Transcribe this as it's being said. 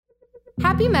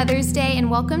Happy Mother's Day and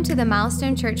welcome to the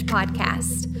Milestone Church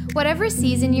podcast. Whatever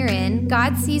season you're in,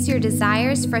 God sees your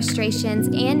desires, frustrations,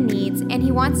 and needs, and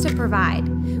He wants to provide.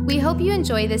 We hope you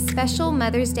enjoy this special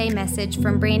Mother's Day message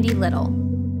from Brandy Little.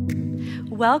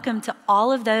 Welcome to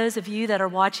all of those of you that are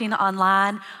watching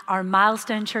online, our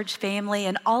Milestone Church family,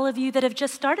 and all of you that have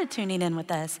just started tuning in with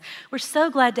us. We're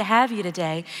so glad to have you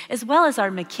today, as well as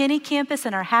our McKinney campus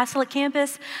and our Haslett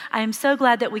campus. I am so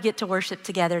glad that we get to worship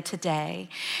together today.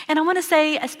 And I want to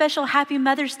say a special Happy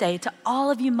Mother's Day to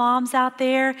all of you moms out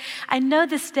there. I know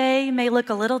this day may look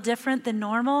a little different than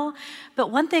normal, but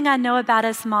one thing I know about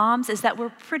us moms is that we're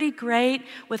pretty great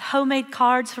with homemade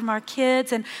cards from our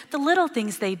kids and the little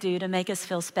things they do to make us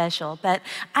feel special. But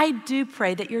I do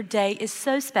pray that your day is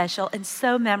so special and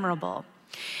so memorable.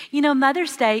 You know,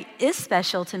 Mother's Day is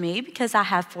special to me because I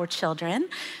have 4 children.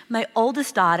 My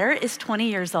oldest daughter is 20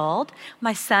 years old.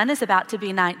 My son is about to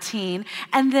be 19.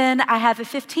 And then I have a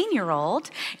 15-year-old,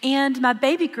 and my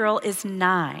baby girl is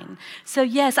 9. So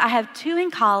yes, I have 2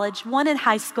 in college, 1 in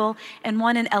high school, and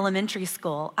 1 in elementary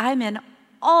school. I'm in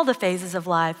all the phases of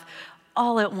life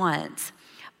all at once.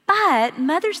 But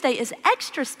Mother's Day is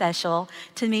extra special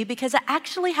to me because I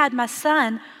actually had my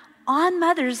son on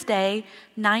Mother's Day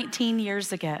 19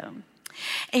 years ago.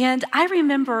 And I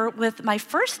remember with my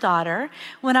first daughter,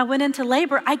 when I went into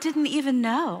labor, I didn't even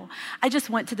know. I just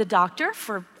went to the doctor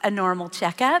for a normal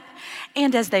checkup.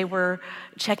 And as they were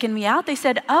checking me out, they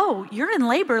said, "Oh, you're in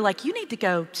labor, like you need to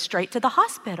go straight to the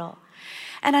hospital."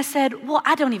 And I said, "Well,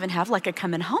 I don't even have like a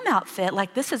coming home outfit.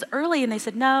 Like this is early." And they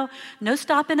said, no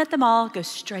stopping at the mall, go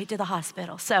straight to the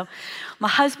hospital. So my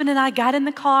husband and I got in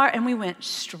the car and we went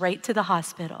straight to the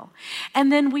hospital.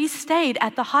 And then we stayed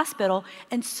at the hospital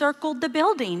and circled the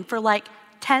building for like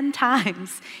 10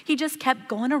 times. He just kept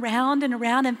going around and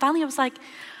around. And finally I was like,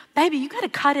 "Baby, you got to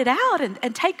cut it out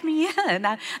and take me in.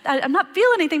 I'm not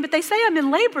feeling anything, but they say I'm in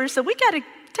labor, so we got to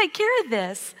take care of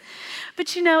this."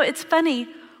 But you know, it's funny.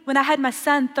 When I had my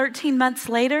son 13 months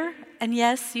later, and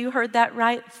yes, you heard that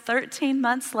right, 13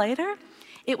 months later,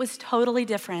 it was totally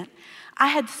different. I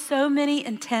had so many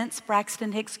intense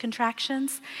Braxton Hicks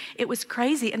contractions. It was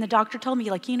crazy. And the doctor told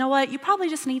me, like, "You know what? You probably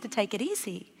just need to take it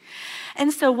easy."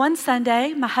 And so one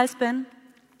Sunday, my husband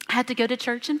had to go to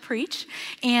church and preach,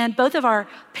 and both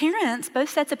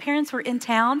sets of parents were in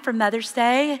town for Mother's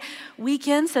Day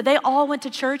weekend, so they all went to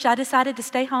church. I decided to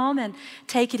stay home and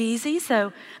take it easy,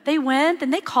 so they went,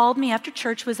 and they called me after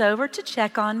church was over to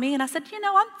check on me, and I said,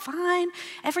 "I'm fine,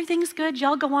 everything's good,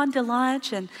 y'all go on to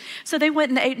lunch." And so they went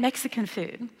and ate Mexican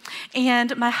food,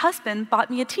 and my husband bought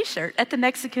me a t-shirt at the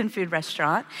Mexican food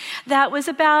restaurant that was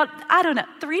about,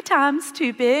 3 times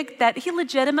too big, that he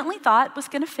legitimately thought was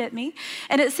gonna fit me,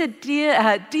 and it said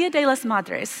Dia de las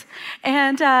Madres.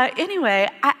 And anyway,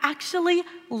 I actually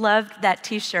loved that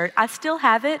t-shirt. I still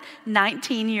have it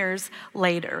 19 years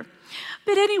later.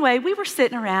 But anyway, we were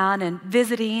sitting around and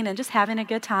visiting and just having a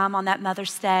good time on that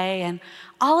Mother's Day. And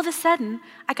all of a sudden,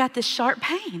 I got this sharp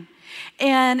pain.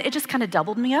 And it just kind of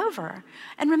doubled me over.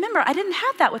 And remember, I didn't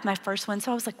have that with my first one.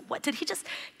 So I was like, what, did he just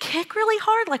kick really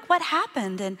hard? Like, what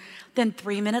happened? And then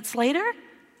 3 minutes later,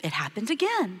 it happened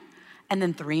again. And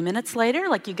then 3 minutes later,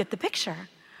 like, you get the picture.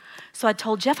 So I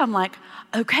told Jeff, I'm like,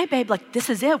 "Okay, babe, like, this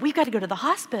is it. We've got to go to the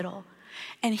hospital."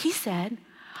 And he said,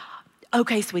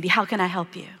 "Okay, sweetie, how can I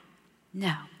help you?"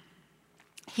 No.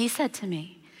 He said to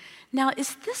me, "Now,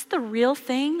 is this the real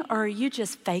thing or are you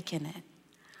just faking it?"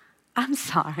 I'm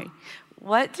sorry.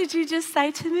 What did you just say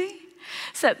to me?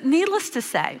 So needless to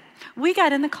say, we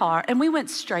got in the car and we went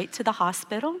straight to the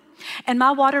hospital, and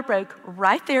my water broke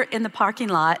right there in the parking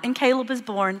lot, and Caleb was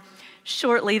born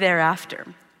shortly thereafter.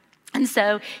 And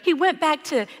so he went back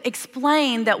to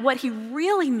explain that what he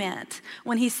really meant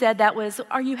when he said that was,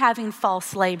 "Are you having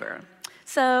false labor?"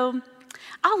 So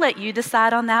I'll let you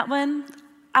decide on that one.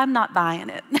 I'm not buying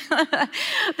it.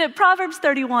 That Proverbs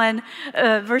 31,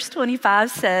 verse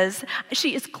 25 says,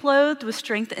 "She is clothed with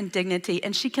strength and dignity,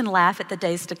 and she can laugh at the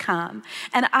days to come."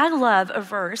 And I love a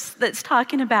verse that's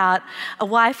talking about a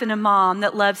wife and a mom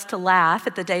that loves to laugh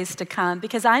at the days to come,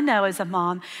 because I know as a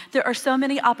mom, there are so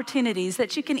many opportunities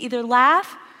that you can either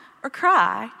laugh or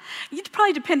cry. It's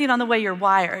probably depending on the way you're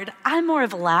wired. I'm more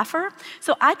of a laugher,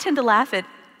 so I tend to laugh at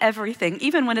everything,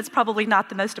 even when it's probably not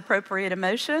the most appropriate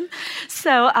emotion.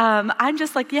 So I'm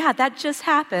just like, yeah, that just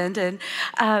happened.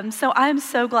 And so I'm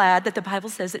so glad that the Bible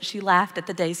says that she laughed at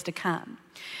the days to come.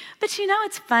 But you know,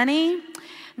 it's funny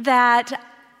that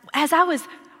as I was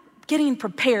getting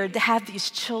prepared to have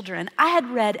these children, I had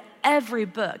read every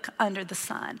book under the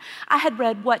sun. I had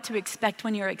read What to Expect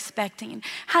When You're Expecting,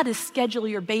 how to schedule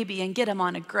your baby and get him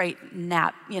on a great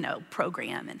nap,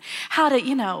 program, and how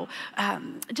to,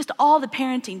 just all the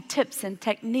parenting tips and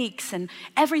techniques and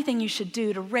everything you should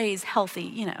do to raise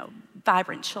healthy,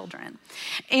 vibrant children.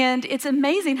 And it's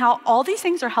amazing how all these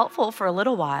things are helpful for a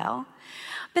little while.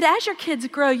 But as your kids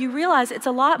grow, you realize it's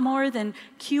a lot more than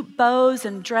cute bows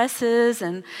and dresses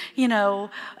and,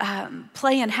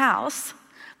 playing house,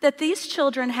 that these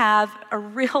children have a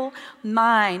real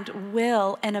mind,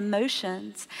 will, and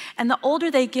emotions. And the older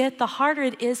they get, the harder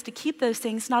it is to keep those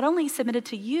things not only submitted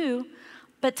to you,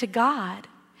 but to God.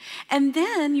 And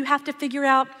then you have to figure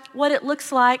out what it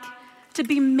looks like to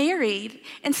be married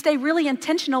and stay really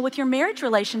intentional with your marriage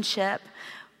relationship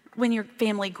when your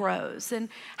family grows. And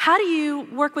how do you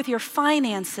work with your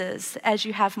finances as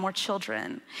you have more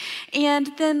children? And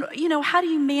then, how do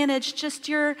you manage just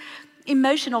your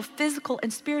emotional, physical,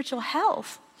 and spiritual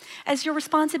health as your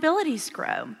responsibilities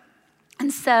grow?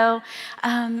 And so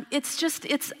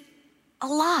it's a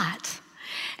lot.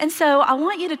 And so I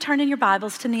want you to turn in your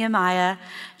Bibles to Nehemiah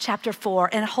chapter 4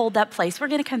 and hold that place. We're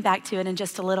going to come back to it in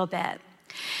just a little bit.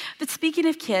 But speaking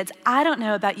of kids, I don't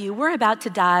know about you, we're about to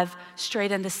dive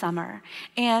straight into summer.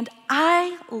 And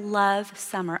I love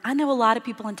summer. I know a lot of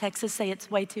people in Texas say it's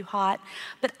way too hot,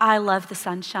 but I love the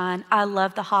sunshine. I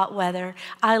love the hot weather.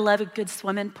 I love a good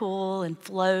swimming pool and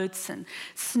floats and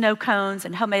snow cones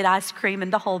and homemade ice cream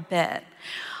and the whole bit.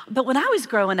 But when I was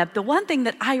growing up, the one thing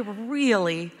that I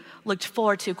really looked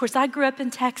forward to, of course, I grew up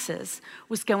in Texas,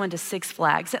 was going to Six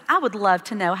Flags. And I would love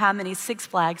to know how many Six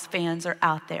Flags fans are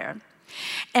out there.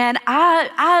 And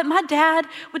my dad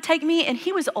would take me, and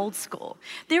he was old school.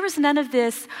 There was none of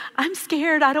this, I'm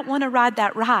scared, I don't want to ride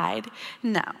that ride.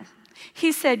 No.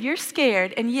 He said, you're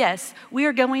scared, and yes, we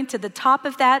are going to the top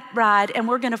of that ride, and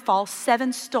we're going to fall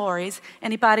 7 stories.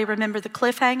 Anybody remember the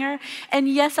cliffhanger? And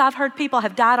yes, I've heard people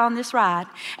have died on this ride,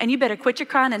 and you better quit your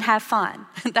crying and have fun.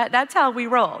 That's how we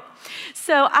roll.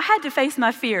 So I had to face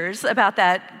my fears about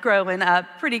that growing up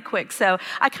pretty quick, so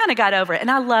I kind of got over it, and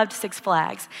I loved Six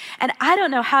Flags. And I don't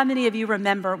know how many of you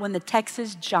remember when the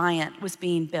Texas Giant was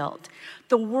being built,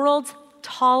 the world's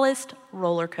tallest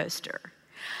roller coaster.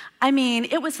 I mean,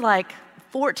 it was like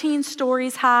 14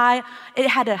 stories high. It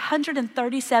had a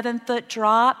 137-foot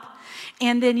drop,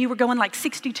 and then you were going like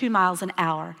 62 miles an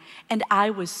hour. And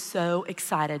I was so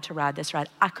excited to ride this ride.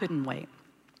 I couldn't wait.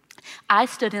 I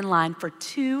stood in line for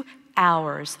 2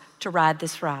 hours to ride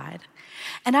this ride.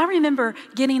 And I remember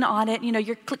getting on it,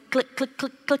 you're click, click, click,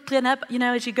 click, clicking up,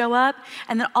 as you go up,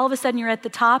 and then all of a sudden you're at the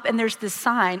top, and there's this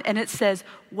sign, and it says,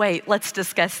 wait, let's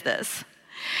discuss this.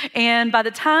 And by the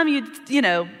time you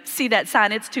see that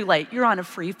sign, it's too late. You're on a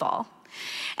free fall.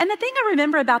 And the thing I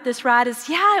remember about this ride is,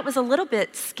 it was a little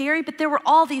bit scary, but there were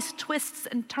all these twists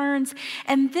and turns,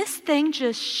 and this thing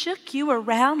just shook you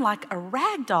around like a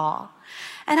rag doll.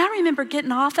 And I remember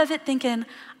getting off of it thinking,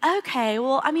 okay,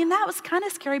 that was kind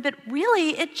of scary, but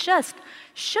really it just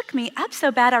shook me up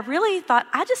so bad. I really thought,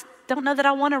 I just don't know that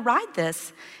I want to ride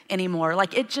this anymore.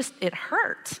 Like it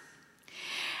hurt.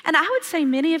 And I would say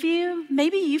many of you,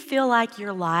 maybe you feel like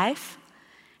your life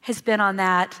has been on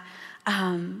that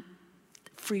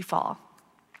free fall.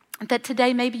 That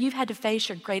today maybe you've had to face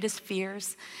your greatest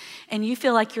fears and you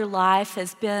feel like your life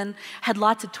had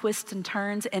lots of twists and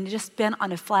turns and just been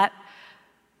on a flat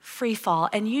free fall.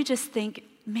 And you just think,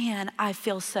 man, I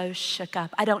feel so shook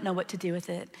up. I don't know what to do with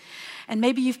it. And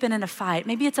maybe you've been in a fight.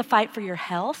 Maybe it's a fight for your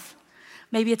health.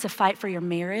 Maybe it's a fight for your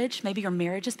marriage. Maybe your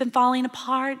marriage has been falling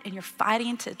apart and you're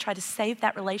fighting to try to save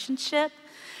that relationship.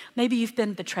 Maybe you've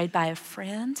been betrayed by a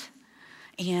friend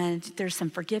and there's some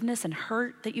forgiveness and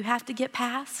hurt that you have to get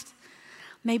past.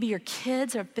 Maybe your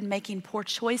kids have been making poor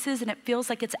choices and it feels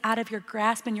like it's out of your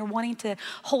grasp and you're wanting to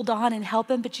hold on and help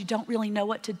them, but you don't really know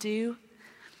what to do.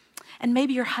 And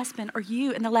maybe your husband or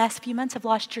you in the last few months have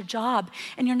lost your job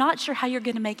and you're not sure how you're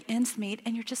going to make ends meet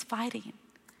and you're just fighting.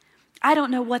 I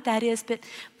don't know what that is, but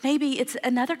maybe it's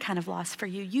another kind of loss for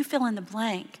you. You fill in the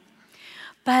blank.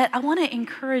 But I want to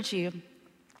encourage you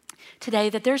today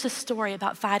that there's a story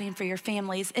about fighting for your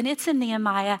families, and it's in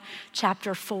Nehemiah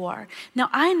chapter 4. Now,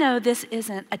 I know this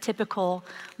isn't a typical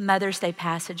Mother's Day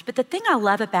passage, but the thing I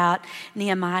love about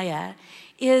Nehemiah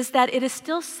is that it is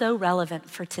still so relevant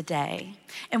for today.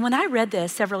 And when I read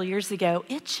this several years ago,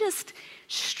 it just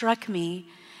struck me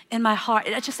in my heart.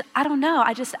 I don't know.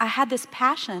 I had this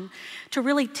passion to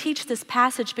really teach this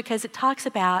passage because it talks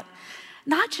about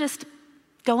not just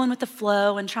going with the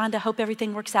flow and trying to hope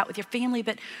everything works out with your family,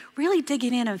 but really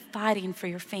digging in and fighting for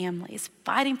your families,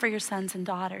 fighting for your sons and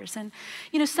daughters. And,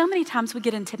 so many times we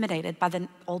get intimidated by the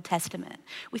Old Testament.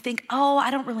 We think,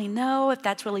 I don't really know if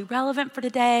that's really relevant for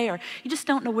today, or you just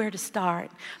don't know where to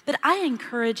start. But I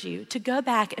encourage you to go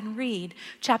back and read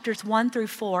chapters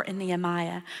 1-4 in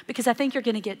Nehemiah, because I think you're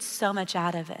going to get so much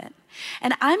out of it.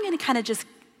 And I'm going to kind of just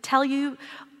tell you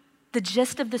the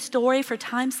gist of the story for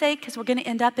time's sake, because we're going to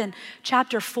end up in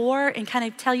chapter 4 and kind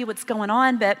of tell you what's going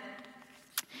on. But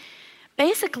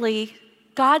basically,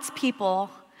 God's people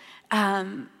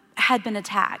had been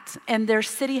attacked, and their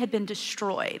city had been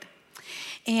destroyed,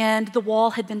 and the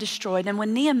wall had been destroyed. And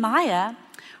when Nehemiah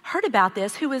heard about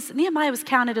this, Nehemiah was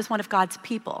counted as one of God's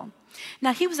people.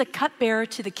 Now, he was a cupbearer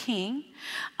to the king,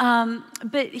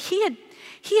 but he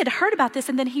had heard about this,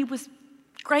 and then he was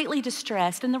greatly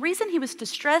distressed. And the reason he was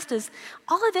distressed is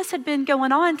all of this had been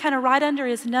going on kind of right under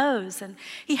his nose, and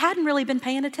he hadn't really been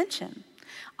paying attention.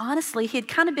 Honestly, he had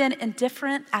kind of been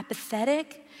indifferent,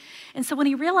 apathetic. And so when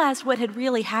he realized what had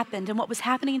really happened and what was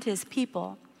happening to his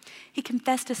people, he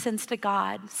confessed his sins to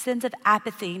God, sins of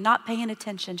apathy, not paying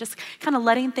attention, just kind of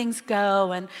letting things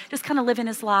go and just kind of living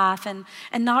his life and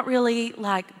not really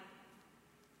like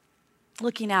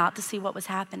looking out to see what was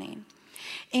happening.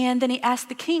 And then he asked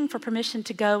the king for permission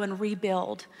to go and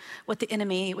rebuild what the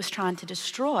enemy was trying to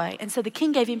destroy. And so the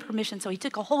king gave him permission. So he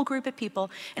took a whole group of people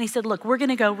and he said, look, we're going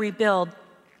to go rebuild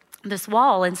this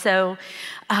wall. And so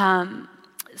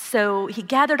he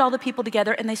gathered all the people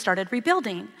together and they started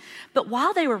rebuilding. But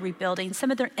while they were rebuilding, some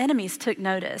of their enemies took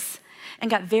notice and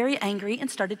got very angry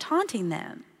and started taunting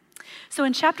them. So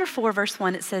in chapter 4, verse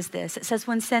 1, it says this. It says,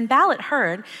 when Sanballat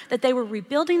heard that they were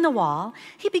rebuilding the wall,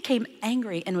 he became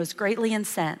angry and was greatly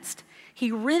incensed.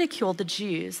 He ridiculed the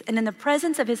Jews, and in the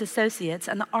presence of his associates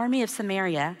and the army of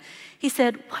Samaria, he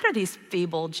said, what are these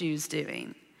feeble Jews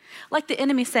doing? Like the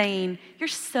enemy saying, you're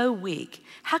so weak.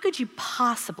 How could you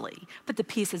possibly put the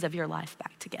pieces of your life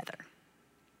back together?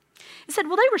 He said,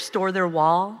 will they restore their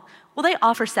wall? Will they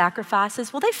offer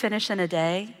sacrifices? Will they finish in a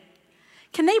day?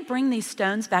 Can they bring these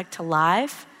stones back to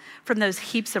life from those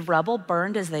heaps of rubble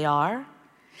burned as they are?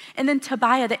 And then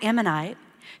Tobiah the Ammonite,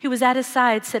 who was at his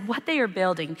side, said, what they are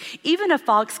building, even a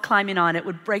fox climbing on it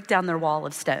would break down their wall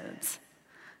of stones.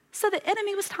 So the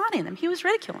enemy was taunting them. He was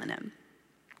ridiculing them.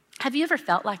 Have you ever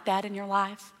felt like that in your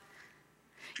life?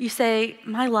 You say,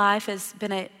 my life has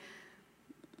been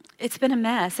it's been a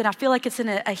mess, and I feel like it's in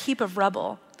a heap of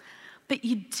rubble. But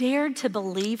you dared to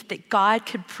believe that God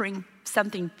could bring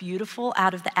something beautiful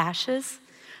out of the ashes.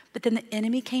 But then the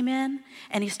enemy came in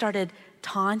and he started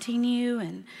taunting you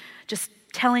and just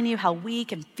telling you how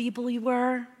weak and feeble you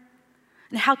were.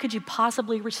 And how could you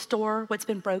possibly restore what's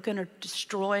been broken or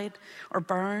destroyed or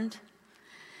burned?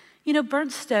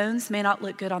 Burnt stones may not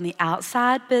look good on the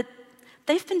outside, but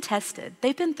they've been tested.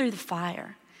 They've been through the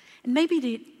fire. And maybe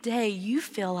today you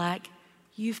feel like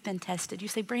you've been tested. You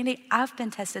say, Brandy, I've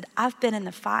been tested. I've been in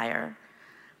the fire.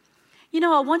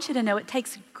 I want you to know it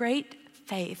takes great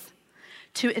faith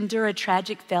to endure a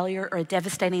tragic failure or a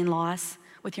devastating loss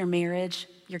with your marriage,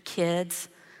 your kids,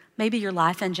 maybe your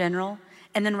life in general,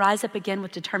 and then rise up again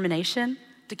with determination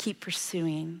to keep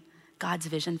pursuing God's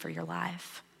vision for your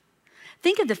life.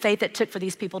 Think of the faith it took for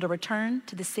these people to return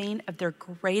to the scene of their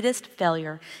greatest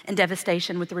failure and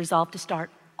devastation with the resolve to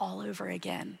start all over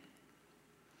again.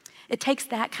 It takes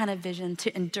that kind of vision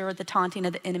to endure the taunting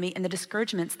of the enemy and the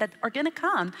discouragements that are going to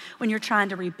come when you're trying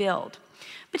to rebuild.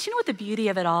 But you know what the beauty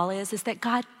of it all is that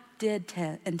God did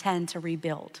intend to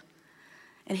rebuild.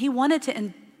 And he wanted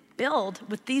to build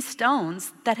with these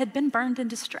stones that had been burned and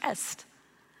distressed.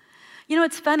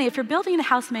 It's funny, if you're building a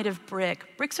house made of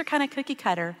bricks are kind of cookie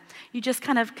cutter. You just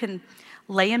kind of can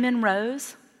lay them in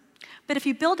rows. But if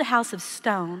you build a house of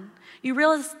stone, you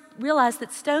realize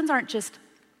that stones aren't just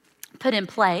put in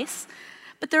place,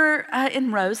 but they're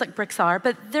in rows like bricks are,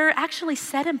 but they're actually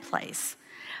set in place.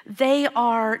 They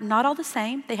are not all the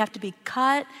same. They have to be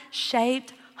cut,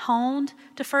 shaped, honed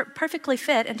to perfectly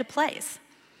fit into place.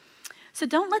 So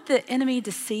don't let the enemy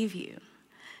deceive you.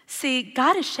 See,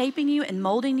 God is shaping you and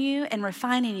molding you and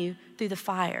refining you through the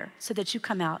fire so that you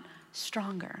come out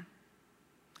stronger.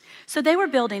 So they were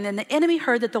building, and the enemy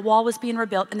heard that the wall was being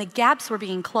rebuilt and the gaps were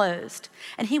being closed.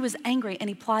 And he was angry, and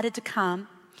he plotted to come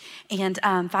and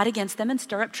fight against them and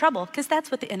stir up trouble, because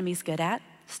that's what the enemy's good at,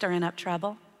 stirring up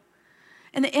trouble.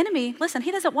 And the enemy, listen,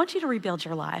 he doesn't want you to rebuild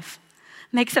your life.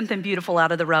 Make something beautiful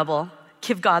out of the rubble.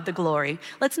 Give God the glory.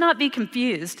 Let's not be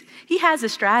confused. He has a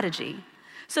strategy.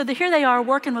 So here they are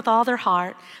working with all their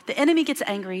heart. The enemy gets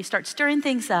angry, starts stirring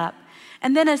things up.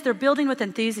 And then as they're building with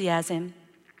enthusiasm,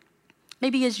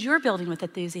 Maybe as you're building with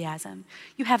enthusiasm,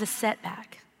 you have a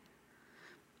setback.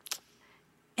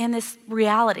 And this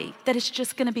reality that it's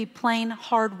just gonna be plain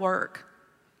hard work,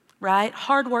 right?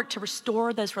 Hard work to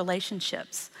restore those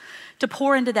relationships, to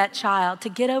pour into that child, to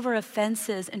get over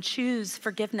offenses and choose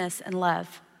forgiveness and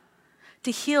love,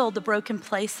 to heal the broken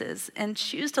places and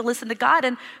choose to listen to God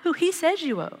and who He says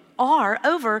you are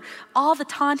over all the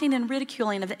taunting and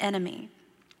ridiculing of the enemy.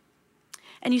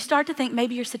 And you start to think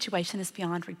maybe your situation is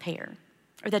beyond repair,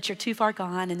 or that you're too far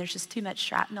gone and there's just too much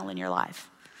shrapnel in your life.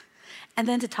 And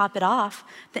then to top it off,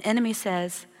 the enemy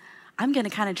says, I'm gonna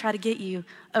kind of try to get you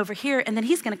over here, and then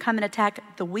he's gonna come and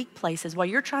attack the weak places. While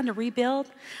you're trying to rebuild,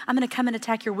 I'm gonna come and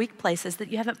attack your weak places that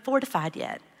you haven't fortified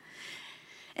yet.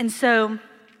 And so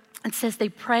it says they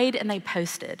prayed and they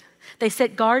posted. They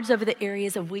set guards over the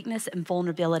areas of weakness and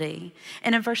vulnerability.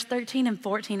 And in verse 13 and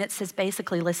 14, it says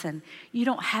basically, listen, you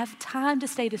don't have time to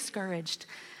stay discouraged.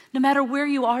 No matter where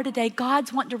you are today,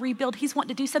 God's wanting to rebuild. He's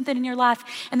wanting to do something in your life.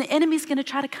 And the enemy's gonna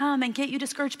try to come and get you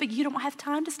discouraged, but you don't have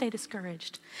time to stay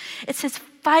discouraged. It says,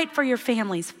 fight for your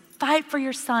families. Fight for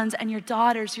your sons and your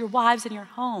daughters, your wives and your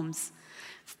homes.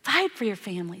 Fight for your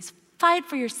families. Fight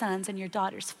for your sons and your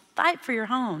daughters. Fight for your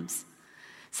homes.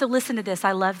 So listen to this,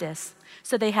 I love this.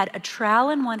 So they had a trowel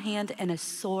in one hand and a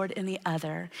sword in the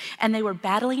other, and they were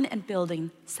battling and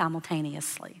building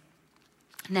simultaneously.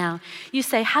 Now, you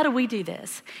say, how do we do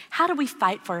this? How do we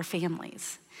fight for our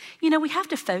families? You know, we have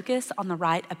to focus on the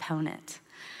right opponent.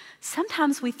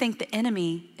 Sometimes we think the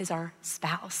enemy is our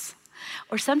spouse,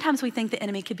 or sometimes we think the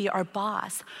enemy could be our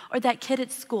boss, or that kid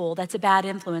at school that's a bad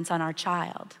influence on our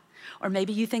child. Or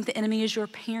maybe you think the enemy is your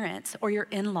parents or your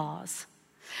in-laws,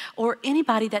 or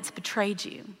anybody that's betrayed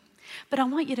you. But I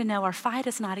want you to know our fight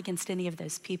is not against any of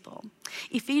those people.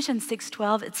 Ephesians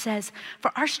 6:12, it says,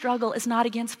 for our struggle is not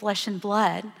against flesh and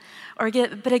blood,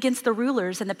 but against the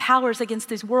rulers and the powers, against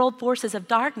these world forces of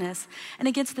darkness, and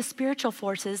against the spiritual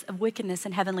forces of wickedness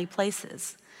in heavenly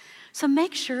places. So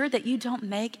make sure that you don't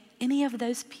make any of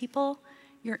those people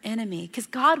your enemy, because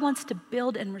God wants to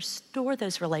build and restore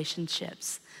those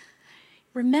relationships.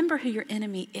 Remember who your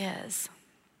enemy is.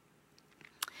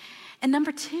 And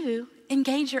number two,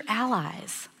 engage your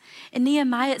allies. In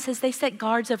Nehemiah, it says they set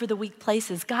guards over the weak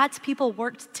places. God's people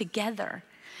worked together.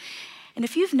 And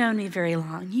if you've known me very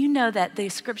long, you know that the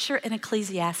scripture in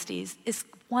Ecclesiastes is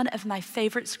one of my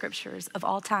favorite scriptures of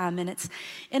all time. And it's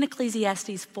in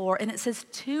Ecclesiastes 4, and it says,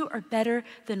 two are better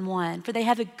than one, for they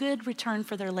have a good return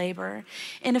for their labor.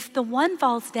 And if the one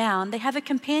falls down, they have a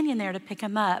companion there to pick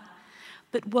him up.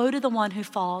 But woe to the one who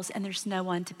falls and there's no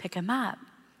one to pick him up.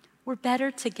 We're better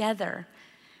together.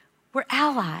 We're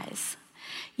allies.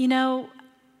 You know,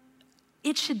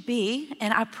 it should be,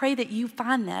 and I pray that you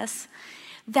find this,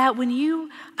 that when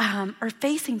you are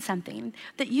facing something,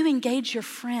 that you engage your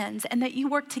friends and that you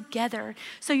work together.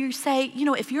 So you say, you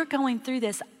know, if you're going through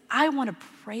this, I want to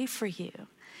pray for you.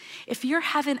 If you're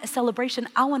having a celebration,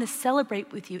 I want to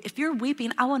celebrate with you. If you're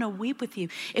weeping, I want to weep with you.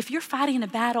 If you're fighting a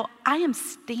battle, I am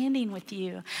standing with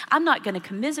you. I'm not going to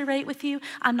commiserate with you.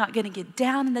 I'm not going to get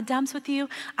down in the dumps with you.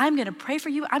 I'm going to pray for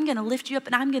you. I'm going to lift you up,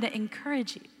 and I'm going to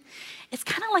encourage you. It's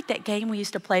kind of like that game we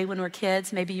used to play when we were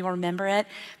kids, maybe you remember it,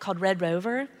 called Red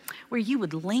Rover, where you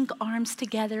would link arms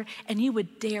together and you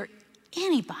would dare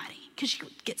anybody, because you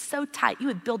would get so tight, you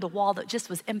would build a wall that just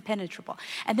was impenetrable.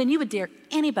 And then you would dare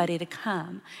anybody to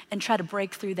come and try to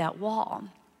break through that wall.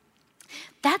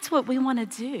 That's what we want to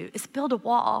do, is build a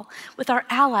wall with our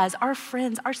allies, our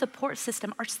friends, our support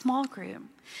system, our small group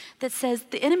that says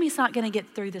the enemy's not going to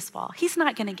get through this wall. He's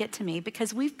not going to get to me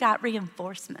because we've got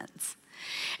reinforcements.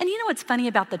 And you know what's funny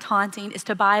about the taunting is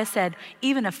Tobias said,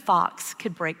 even a fox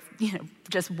could break,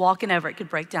 just walking over it could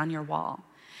break down your wall.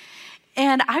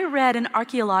 And I read an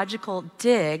archaeological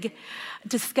dig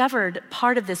discovered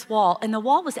part of this wall, and the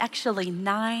wall was actually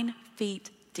 9 feet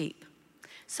deep.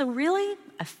 So really,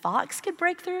 a fox could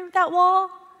break through that wall?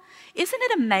 Isn't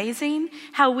it amazing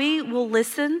how we will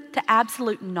listen to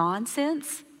absolute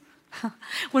nonsense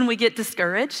when we get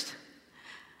discouraged?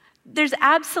 There's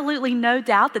absolutely no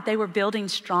doubt that they were building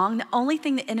strong. The only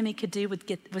thing the enemy could do was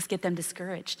get them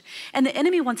discouraged. And the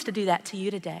enemy wants to do that to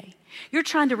you today. You're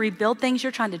trying to rebuild things.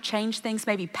 You're trying to change things,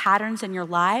 maybe patterns in your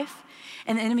life.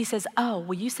 And the enemy says, oh,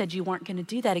 well, you said you weren't going to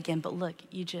do that again, but look,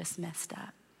 you just messed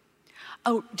up.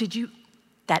 Oh,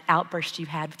 that outburst you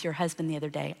had with your husband the other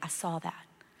day, I saw that.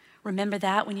 Remember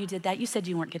that when you did that? You said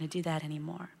you weren't going to do that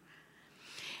anymore.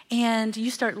 And you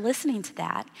start listening to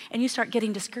that, and you start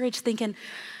getting discouraged thinking,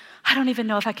 I don't even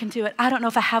know if I can do it. I don't know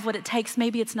if I have what it takes.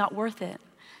 Maybe it's not worth it.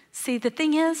 See, the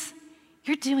thing is,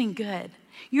 you're doing good.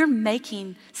 You're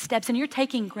making steps and you're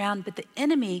taking ground, but the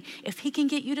enemy, if he can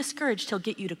get you discouraged, he'll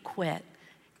get you to quit.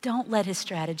 Don't let his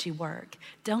strategy work.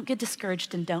 Don't get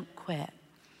discouraged and don't quit.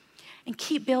 And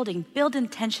keep building, build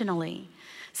intentionally.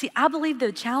 See, I believe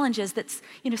the challenge is that,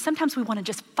 sometimes we want to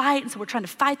just fight, and so we're trying to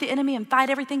fight the enemy and fight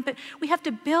everything, but we have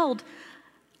to build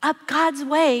up God's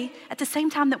way at the same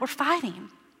time that we're fighting.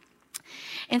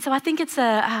 And so I think it's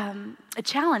a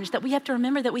challenge that we have to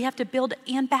remember that we have to build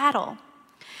and battle.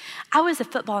 I was a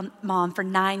football mom for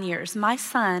 9 years. My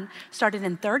son started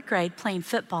in 3rd grade playing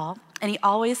football, and he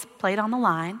always played on the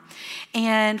line.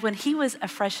 And when he was a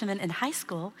freshman in high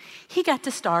school, he got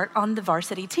to start on the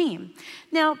varsity team.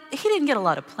 Now, he didn't get a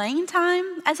lot of playing time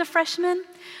as a freshman,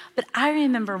 but I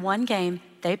remember one game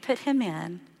they put him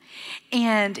in,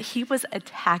 and he was a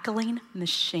tackling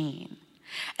machine.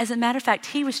 As a matter of fact,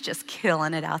 he was just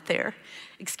killing it out there.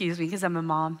 Excuse me, because I'm a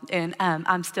mom, and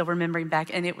I'm still remembering back,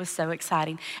 and it was so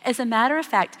exciting. As a matter of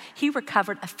fact, he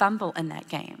recovered a fumble in that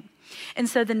game. And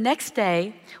so the next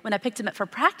day, when I picked him up for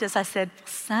practice, I said,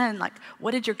 son,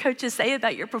 what did your coaches say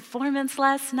about your performance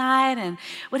last night? And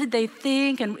what did they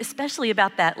think? And especially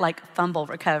about that, fumble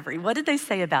recovery. What did they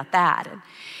say about that? And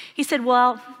he said,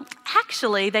 well,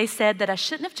 actually, they said that I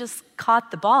shouldn't have just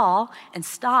caught the ball and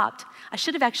stopped. I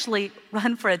should have actually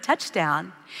run for a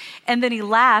touchdown. And then he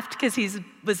laughed because he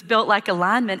was built like a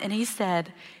lineman. And he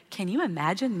said, can you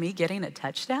imagine me getting a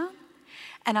touchdown?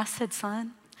 And I said,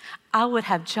 son, I would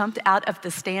have jumped out of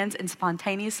the stands and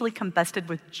spontaneously combusted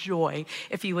with joy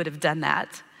if you would have done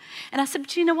that. And I said,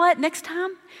 but you know what? Next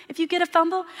time, if you get a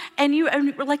fumble and you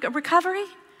a recovery,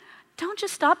 don't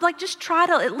just stop. Just try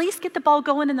to at least get the ball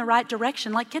going in the right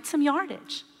direction. Get some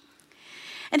yardage.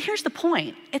 And here's the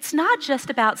point. It's not just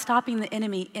about stopping the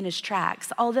enemy in his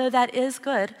tracks, although that is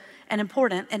good and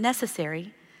important and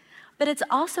necessary, but it's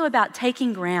also about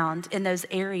taking ground in those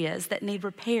areas that need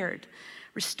repaired,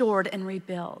 restored, and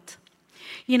rebuilt.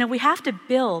 We have to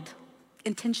build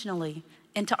intentionally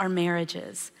into our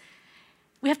marriages.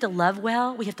 We have to love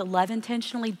well. We have to love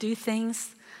intentionally, do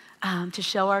things to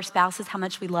show our spouses how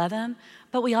much we love them.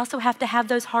 But we also have to have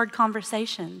those hard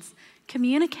conversations,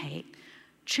 communicate,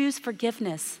 choose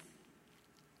forgiveness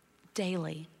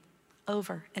daily,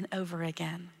 over and over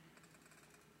again.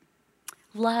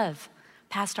 Love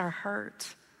past our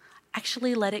hurt.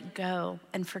 Actually let it go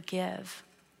and forgive.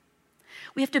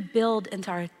 We have to build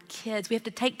into our kids. We have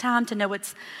to take time to know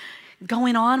what's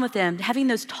going on with them, having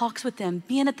those talks with them,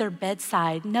 being at their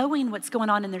bedside, knowing what's going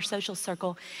on in their social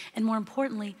circle, and more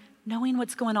importantly, knowing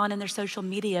what's going on in their social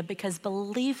media, because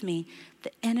believe me,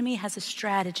 the enemy has a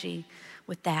strategy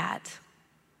with that.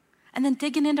 And then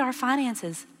digging into our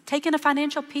finances, taking a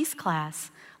financial peace class,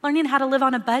 learning how to live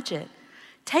on a budget.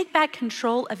 Take back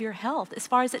control of your health as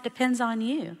far as it depends on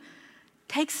you.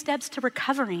 Take steps to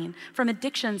recovering from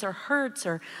addictions or hurts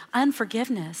or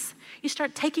unforgiveness. You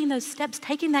start taking those steps,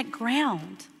 taking that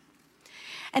ground.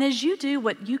 And as you do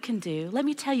what you can do, let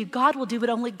me tell you, God will do what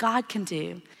only God can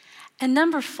do. And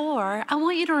number 4, I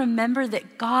want you to remember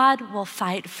that God will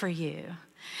fight for you.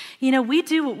 We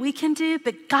do what we can do,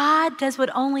 but God does what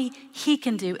only He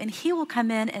can do, and He will come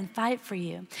in and fight for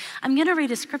you. I'm going to read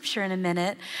a scripture in a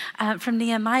minute from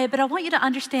Nehemiah, but I want you to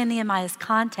understand Nehemiah's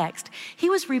context.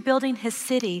 He was rebuilding his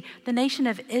city, the nation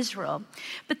of Israel,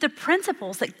 but the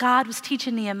principles that God was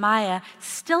teaching Nehemiah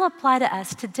still apply to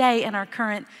us today in our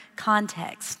current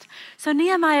context. So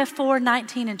Nehemiah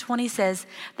 4:19 and 20 says,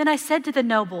 then I said to the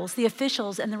nobles, the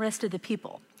officials, and the rest of the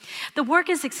people, the work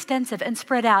is extensive and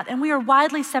spread out, and we are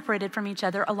widely separated from each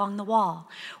other along the wall.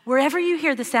 Wherever you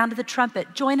hear the sound of the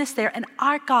trumpet, join us there, and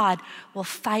our God will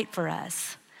fight for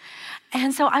us.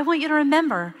 And so I want you to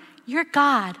remember, your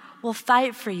God will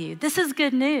fight for you. This is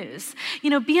good news.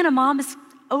 Being a mom is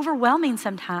overwhelming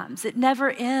sometimes. It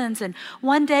never ends, and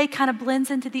one day kind of blends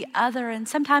into the other, and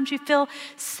sometimes you feel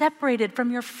separated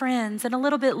from your friends and a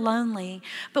little bit lonely.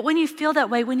 But when you feel that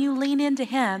way, when you lean into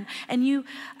Him and you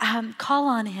call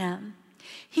on Him,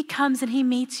 He comes and He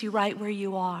meets you right where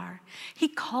you are. He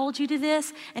called you to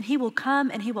this, and He will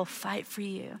come and He will fight for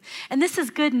you. And this is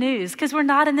good news because we're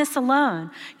not in this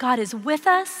alone. God is with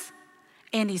us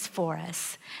and He's for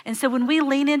us. And so when we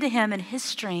lean into Him and His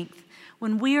strength,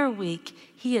 when we are weak,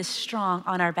 He is strong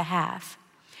on our behalf.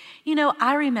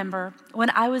 I remember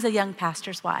when I was a young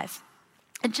pastor's wife,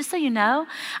 and just so you know,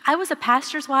 I was a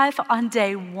pastor's wife on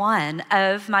day 1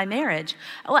 of my marriage.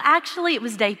 Well, actually, it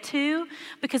was day 2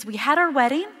 because we had our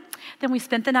wedding, then we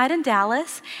spent the night in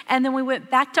Dallas, and then we went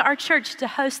back to our church to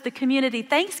host the community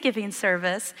Thanksgiving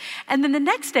service, and then the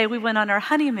next day we went on our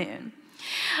honeymoon.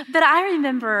 But I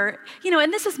remember,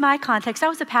 and this is my context. I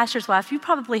was a pastor's wife. You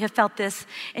probably have felt this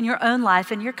in your own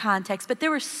life, in your context, but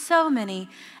there were so many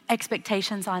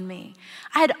expectations on me.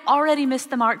 I had already missed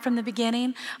the mark from the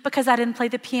beginning because I didn't play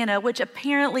the piano, which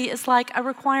apparently is like a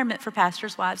requirement for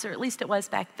pastors' wives, or at least it was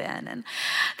back then. And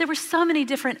there were so many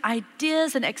different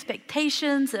ideas and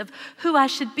expectations of who I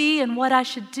should be and what I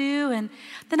should do. And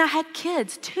then I had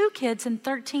kids, 2 kids in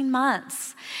 13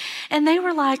 months. And they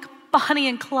were like Bonnie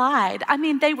and Clyde. I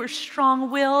mean, they were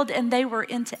strong-willed and they were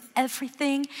into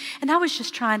everything. And I was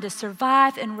just trying to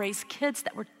survive and raise kids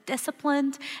that were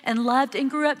disciplined and loved and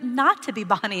grew up not to be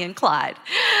Bonnie and Clyde.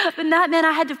 But that meant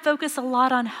I had to focus a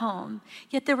lot on home.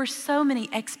 Yet there were so many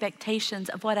expectations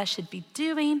of what I should be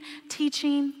doing,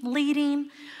 teaching, leading.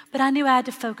 But I knew I had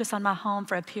to focus on my home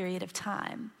for a period of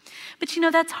time. But you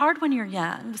know, that's hard when you're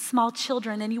young with small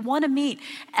children and you want to meet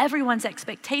everyone's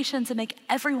expectations and make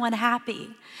everyone happy.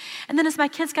 And then as my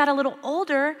kids got a little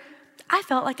older, I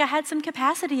felt like I had some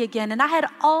capacity again, and I had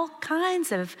all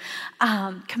kinds of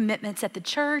commitments at the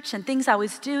church and things I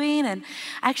was doing, and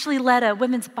I actually led a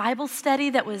women's Bible study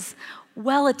that was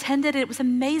well attended. It was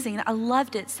amazing. I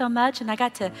loved it so much, and I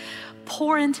got to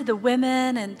pour into the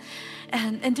women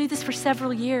and do this for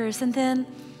several years. And then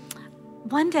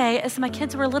one day, as my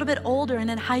kids were a little bit older and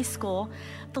in high school,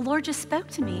 the Lord just spoke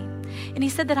to me, and he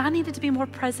said that I needed to be more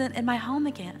present in my home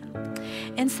again.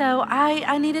 And so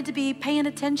I needed to be paying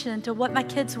attention to what my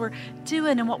kids were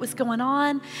doing and what was going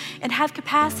on, and have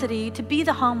capacity to be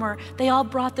the home where they all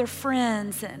brought their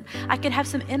friends, and I could have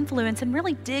some influence and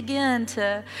really dig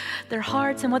into their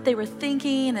hearts and what they were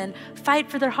thinking and fight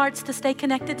for their hearts to stay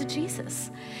connected to Jesus.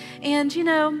 And you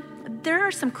know, there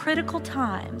are some critical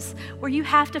times where you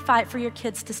have to fight for your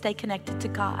kids to stay connected to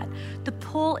God. The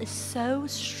pull is so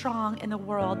strong in the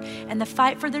world, and the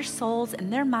fight for their souls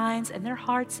and their minds and their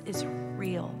hearts is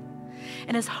real.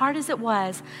 And as hard as it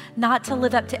was not to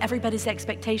live up to everybody's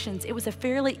expectations, it was a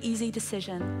fairly easy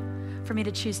decision for me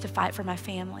to choose to fight for my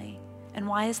family. And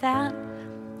why is that?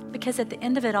 Because at the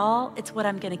end of it all, it's what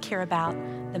I'm going to care about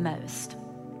the most.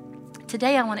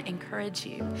 Today, I want to encourage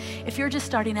you. If you're just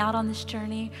starting out on this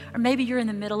journey, or maybe you're in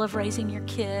the middle of raising your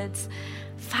kids,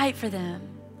 fight for them.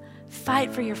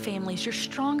 Fight for your families. You're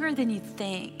stronger than you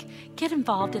think. Get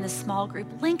involved in a small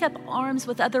group. Link up arms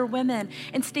with other women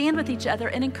and stand with each other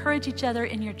and encourage each other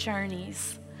in your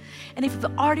journeys. And if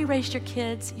you've already raised your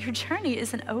kids, your journey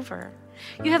isn't over.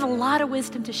 You have a lot of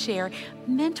wisdom to share.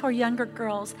 Mentor younger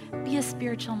girls. Be a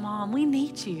spiritual mom. We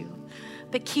need you.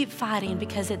 But keep fighting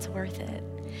because it's worth it.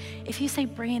 If you say,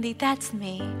 Brandy, that's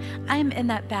me, I'm in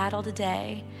that battle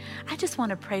today, I just want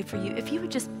to pray for you. If you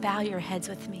would just bow your heads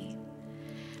with me.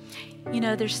 You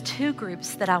know, there's 2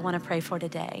 groups that I want to pray for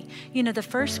today. You know, the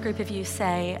first group of you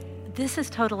say, this is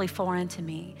totally foreign to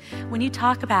me. When you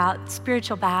talk about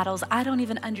spiritual battles, I don't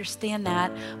even understand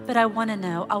that, but I want to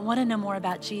know. I want to know more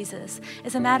about Jesus.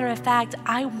 As a matter of fact,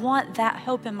 I want that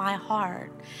hope in my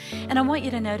heart. And I want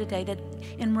you to know today that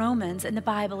in Romans, in the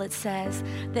Bible, it says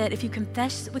that if you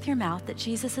confess with your mouth that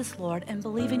Jesus is Lord and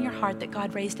believe in your heart that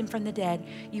God raised him from the dead,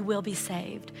 you will be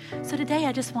saved. So today,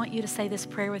 I just want you to say this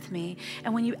prayer with me.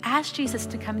 And when you ask Jesus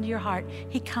to come into your heart,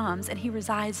 he comes and he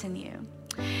resides in you.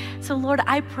 So Lord,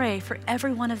 I pray for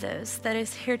every one of those that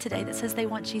is here today that says they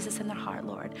want Jesus in their heart,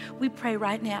 Lord. We pray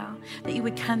right now that you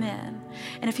would come in.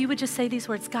 And if you would just say these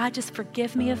words, God, just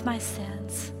forgive me of my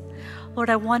sins. Lord,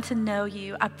 I want to know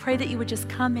you. I pray that you would just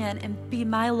come in and be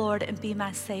my Lord and be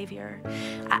my Savior.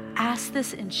 I ask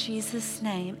this in Jesus'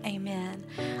 name, amen.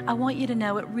 I want you to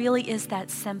know it really is that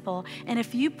simple. And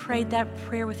if you prayed that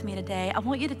prayer with me today, I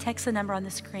want you to text the number on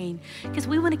the screen because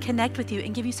we want to connect with you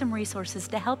and give you some resources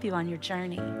to help you on your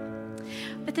journey.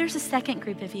 But there's a second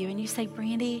group of you, and you say,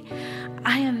 Brandy,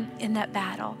 I am in that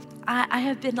battle. I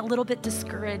have been a little bit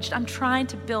discouraged. I'm trying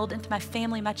to build into my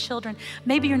family, my children.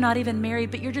 Maybe you're not even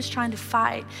married, but you're just trying to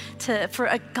fight for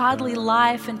a godly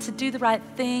life and to do the right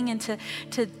thing and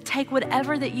to take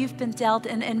whatever that you've been dealt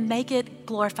and make it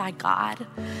glorify God.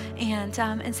 And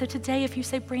so today, if you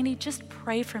say, Brandy, just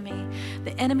pray for me.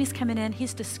 The enemy's coming in.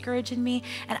 He's discouraging me,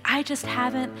 and I just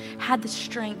haven't had the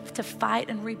strength to fight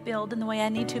and rebuild in the way I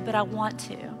need to, but I want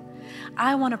to.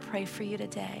 I want to pray for you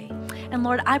today. And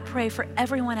Lord, I pray for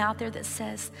everyone out there that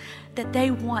says that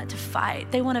they want to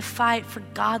fight. They want to fight for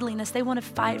godliness. They want to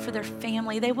fight for their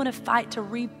family. They want to fight to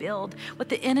rebuild what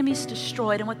the enemy's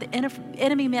destroyed and what the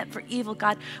enemy meant for evil.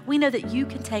 God, we know that you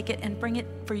can take it and bring it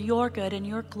for your good and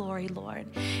your glory, Lord.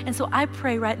 And so I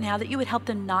pray right now that you would help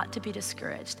them not to be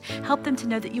discouraged. Help them to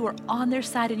know that you are on their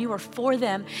side and you are for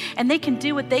them, and they can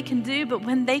do what they can do, but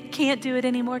when they can't do it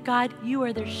anymore, God, you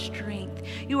are their strength.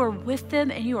 You are with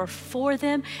them and you are for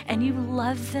them and you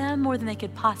love them more than they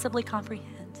could possibly comprehend.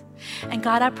 And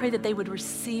God, I pray that they would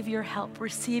receive your help,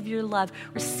 receive your love,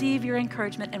 receive your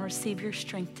encouragement, and receive your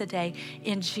strength today.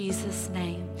 In Jesus'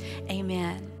 name,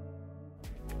 amen.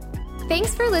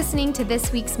 Thanks for listening to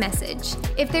this week's message.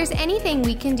 If there's anything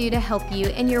we can do to help you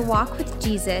in your walk with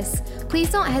Jesus, please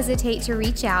don't hesitate to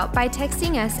reach out by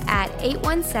texting us at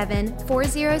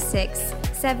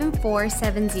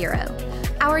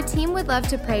 817-406-7470. Our team would love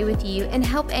to pray with you and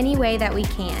help any way that we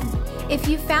can. If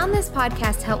you found this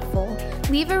podcast helpful,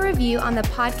 leave a review on the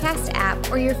podcast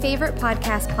app or your favorite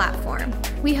podcast platform.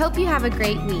 We hope you have a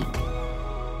great week.